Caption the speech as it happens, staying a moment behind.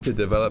to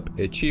develop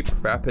a cheap,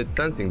 rapid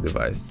sensing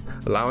device,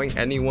 allowing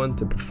anyone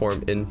to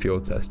perform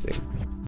in-field testing.